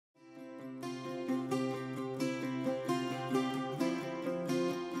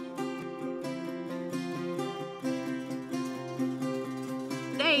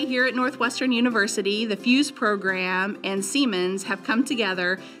Today, here at Northwestern University, the FUSE program and Siemens have come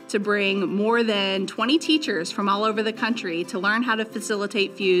together to bring more than 20 teachers from all over the country to learn how to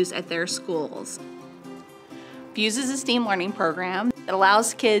facilitate FUSE at their schools. FUSE is a STEAM learning program that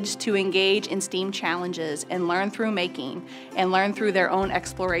allows kids to engage in STEAM challenges and learn through making and learn through their own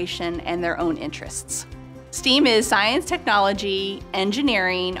exploration and their own interests. STEAM is science, technology,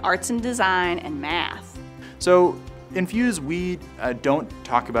 engineering, arts and design, and math. So in FUSE, we don't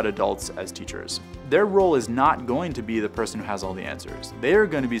talk about adults as teachers. Their role is not going to be the person who has all the answers. They are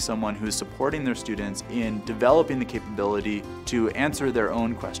going to be someone who is supporting their students in developing the capability to answer their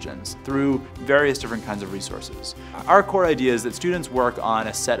own questions through various different kinds of resources. Our core idea is that students work on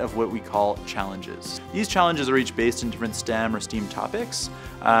a set of what we call challenges. These challenges are each based in different STEM or STEAM topics,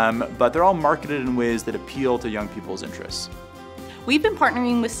 but they're all marketed in ways that appeal to young people's interests. We've been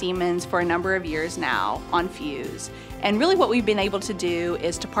partnering with Siemens for a number of years now on FUSE, and really what we've been able to do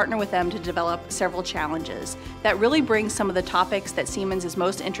is to partner with them to develop several challenges that really bring some of the topics that Siemens is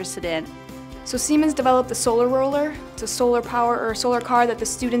most interested in. So Siemens developed the solar roller. It's a solar power or solar car that the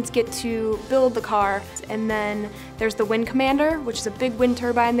students get to build the car. And then there's the wind commander, which is a big wind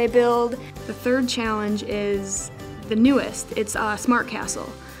turbine they build. The third challenge is the newest. It's a smart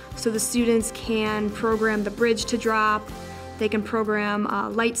castle. So the students can program the bridge to drop. They can program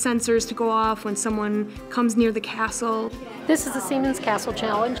light sensors to go off when someone comes near the castle. This is the Siemens Castle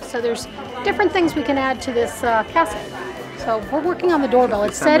Challenge, so there's different things we can add to this castle. So we're working on the doorbell.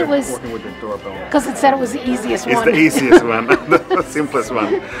 It said it was because it said it was the easiest one. It's the easiest one, the simplest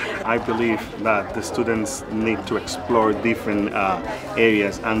one. I believe that the students need to explore different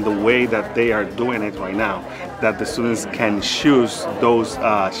areas, and the way that they are doing it right now, that the students can choose those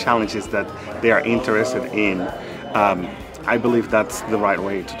challenges that they are interested in. I believe that's the right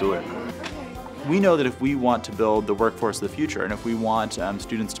way to do it. We know that if we want to build the workforce of the future, and if we want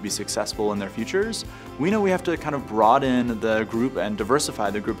students to be successful in their futures, we know we have to kind of broaden the group and diversify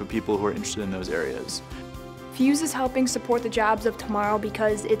the group of people who are interested in those areas. FUSE is helping support the jobs of tomorrow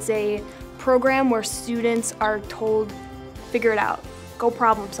because it's a program where students are told, figure it out, go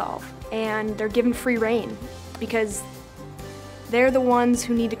problem solve, and they're given free rein because they're the ones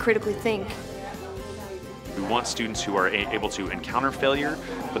who need to critically think. We want students who are able to encounter failure,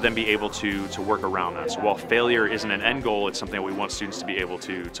 but then be able to work around that. So while failure isn't an end goal, it's something that we want students to be able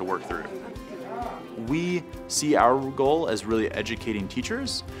to work through. We see our goal as really educating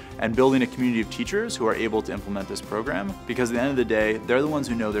teachers and building a community of teachers who are able to implement this program, because at the end of the day, they're the ones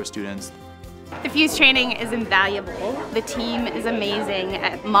who know their students. The FUSE training is invaluable. The team is amazing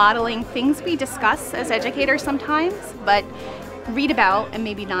at modeling things we discuss as educators sometimes, but read about and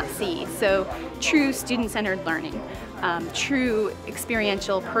maybe not see. So true student-centered learning, true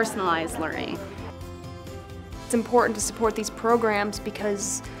experiential, personalized learning. It's important to support these programs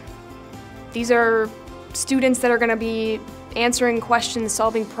because these are students that are going to be answering questions,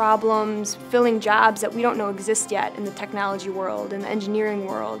 solving problems, filling jobs that we don't know exist yet in the technology world, in the engineering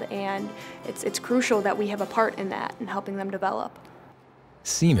world, and it's crucial that we have a part in that and helping them develop.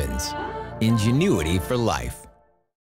 Siemens, ingenuity for life.